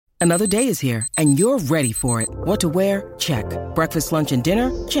Another day is here, and you're ready for it. What to wear? Check. Breakfast, lunch, and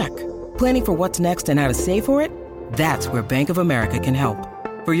dinner? Check. Planning for what's next and how to save for it? That's where Bank of America can help.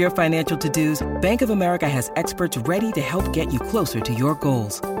 For your financial to-dos, Bank of America has experts ready to help get you closer to your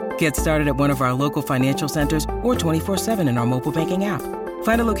goals. Get started at one of our local financial centers or 24/7 in our mobile banking app.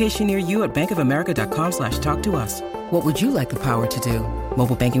 Find a location near you at bankofamerica.com/talktous. What would you like the power to do?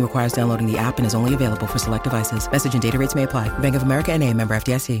 Mobile banking requires downloading the app and is only available for select devices. Message and data rates may apply. Bank of America N.A., member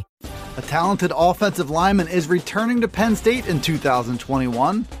FDIC. A talented offensive lineman is returning to Penn State in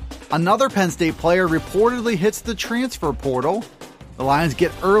 2021. Another Penn State player reportedly hits the transfer portal. The Lions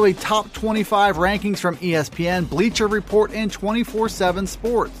get early top 25 rankings from ESPN, Bleacher Report, and 24/7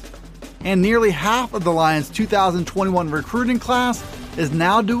 Sports. And nearly half of the Lions' 2021 recruiting class is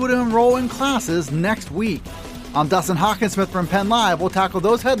now due to enroll in classes next week. I'm Dustin Hockensmith from Penn Live. We'll tackle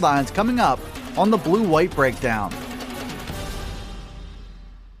those headlines coming up on the Blue White Breakdown.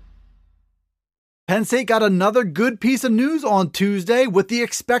 Penn State got another good piece of news on Tuesday with the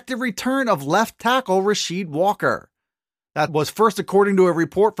expected return of left tackle Rasheed Walker. That was first according to a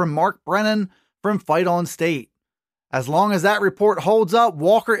report from Mark Brennan from Fight On State. As long as that report holds up,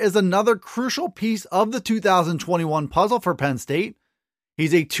 Walker is another crucial piece of the 2021 puzzle for Penn State.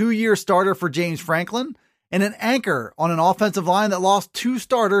 He's a 2-year starter for James Franklin and an anchor on an offensive line that lost 2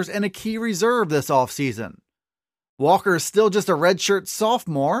 starters and a key reserve this offseason. Walker is still just a redshirt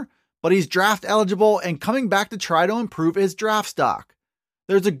sophomore, but he's draft eligible and coming back to try to improve his draft stock.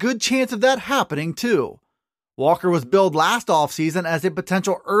 There's a good chance of that happening too. Walker was billed last offseason as a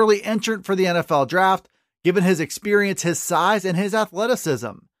potential early entrant for the NFL draft, given his experience, his size, and his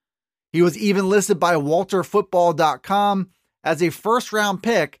athleticism. He was even listed by WalterFootball.com as a first-round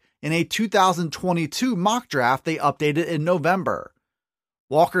pick in a 2022 mock draft they updated in November.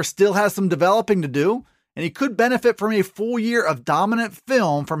 Walker still has some developing to do, and he could benefit from a full year of dominant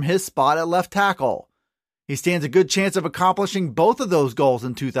film from his spot at left tackle. He stands a good chance of accomplishing both of those goals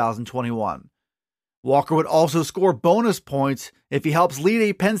in 2021. Walker would also score bonus points if he helps lead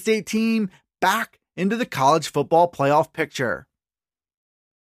a Penn State team back into the college football playoff picture.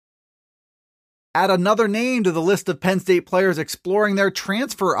 Add another name to the list of Penn State players exploring their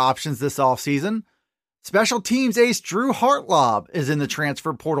transfer options this offseason. Special teams ace Drew Hartlaub is in the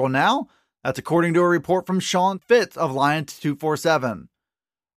transfer portal now. That's according to a report from Sean Fitz of Lions 247.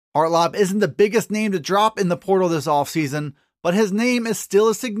 Hartlaub isn't the biggest name to drop in the portal this offseason, but his name is still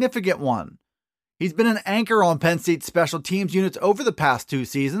a significant one. He's been an anchor on Penn State's special teams units over the past 2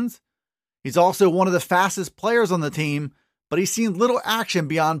 seasons. He's also one of the fastest players on the team, but he's seen little action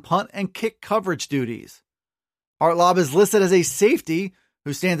beyond punt and kick coverage duties. Hartlaub is listed as a safety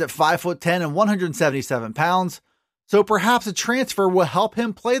who stands at 5'10" and 177 pounds, so perhaps a transfer will help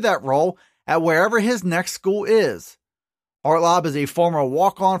him play that role at wherever his next school is. Hartlaub is a former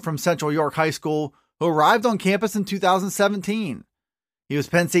walk-on from Central York High School who arrived on campus in 2017. He was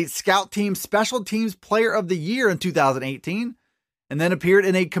Penn State's Scout Team Special Teams Player of the Year in 2018, and then appeared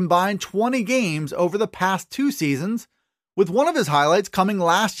in a combined 20 games over the past 2 seasons, with one of his highlights coming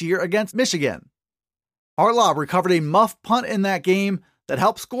last year against Michigan. Hartlaub recovered a muff punt in that game that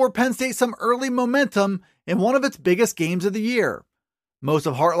helped score Penn State some early momentum in one of its biggest games of the year. Most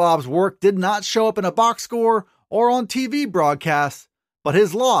of Hartlaub's work did not show up in a box score or on TV broadcasts, but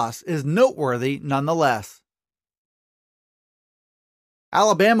his loss is noteworthy nonetheless.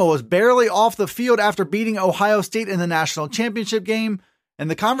 Alabama was barely off the field after beating Ohio State in the national championship game, and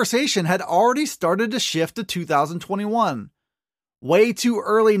the conversation had already started to shift to 2021. Way too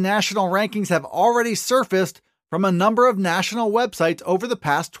early national rankings have already surfaced from a number of national websites over the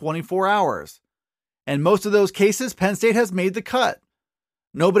past 24 hours. In most of those cases, Penn State has made the cut.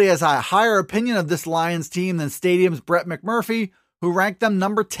 Nobody has a higher opinion of this Lions team than Stadium's Brett McMurphy, who ranked them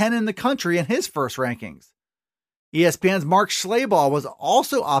number 10 in the country in his first rankings. ESPN's Mark Schlabach was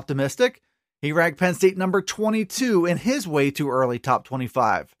also optimistic. He ranked Penn State number 22 in his way too early top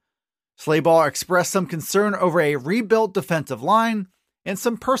 25. Schlabach expressed some concern over a rebuilt defensive line and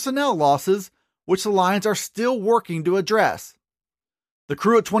some personnel losses, which the Lions are still working to address. The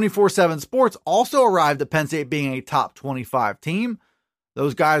crew at 24/7 Sports also arrived at Penn State being a top 25 team.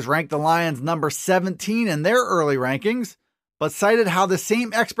 Those guys ranked the Lions number 17 in their early rankings, but cited how the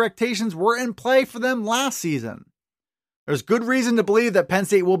same expectations were in play for them last season. There's good reason to believe that Penn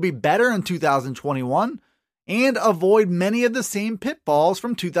State will be better in 2021 and avoid many of the same pitfalls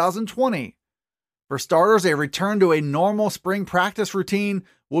from 2020. For starters, a return to a normal spring practice routine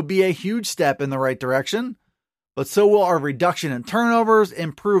would be a huge step in the right direction, but so will a reduction in turnovers,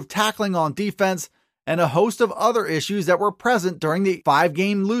 improved tackling on defense, and a host of other issues that were present during the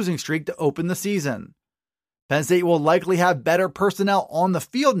 5-game losing streak to open the season. Penn State will likely have better personnel on the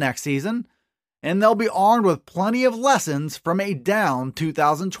field next season, and they'll be armed with plenty of lessons from a down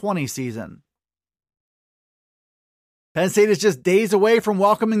 2020 season. Penn State is just days away from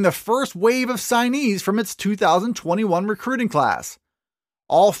welcoming the first wave of signees from its 2021 recruiting class.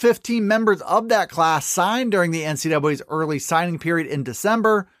 All 15 members of that class signed during the NCAA's early signing period in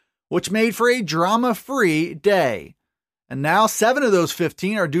December, which made for a drama-free day. And now 7 of those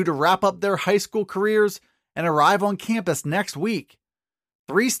 15 are due to wrap up their high school careers and arrive on campus next week.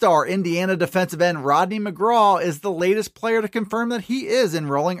 3-star Indiana defensive end Rodney McGraw is the latest player to confirm that he is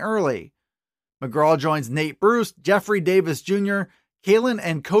enrolling early. McGraw joins Nate Bruce, Jeffrey Davis Jr., Kalen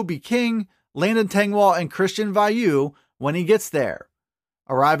and Kobe King, Landon Tengwall, and Christian Vayu when he gets there.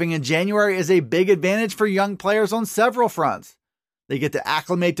 Arriving in January is a big advantage for young players on several fronts. They get to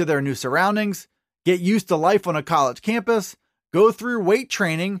acclimate to their new surroundings, get used to life on a college campus, go through weight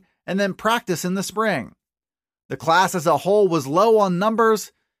training, and then practice in the spring. The class as a whole was low on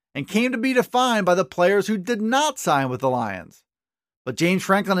numbers and came to be defined by the players who did not sign with the Lions. But James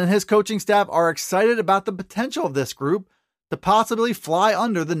Franklin and his coaching staff are excited about the potential of this group to possibly fly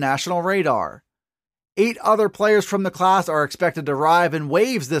under the national radar. 8 other players from the class are expected to arrive in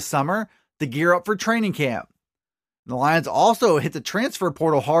waves this summer to gear up for training camp. The Lions also hit the transfer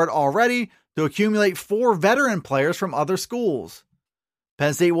portal hard already to accumulate 4 veteran players from other schools.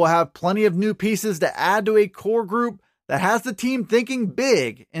 Penn State will have plenty of new pieces to add to a core group that has the team thinking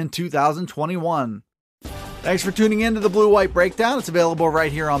big in 2021. Thanks for tuning in to the Blue White Breakdown. It's available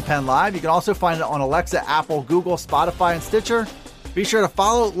right here on Penn Live. You can also find it on Alexa, Apple, Google, Spotify, and Stitcher. Be sure to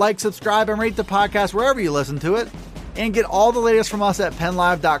follow, like, subscribe, and rate the podcast wherever you listen to it. And get all the latest from us at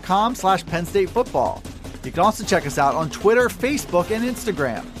PennLive.com/Penn State Football. You can also check us out on Twitter, Facebook, and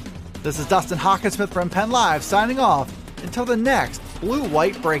Instagram. This is Dustin Hockensmith from Penn Live signing off until the next Blue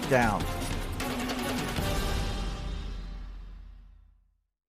White Breakdown.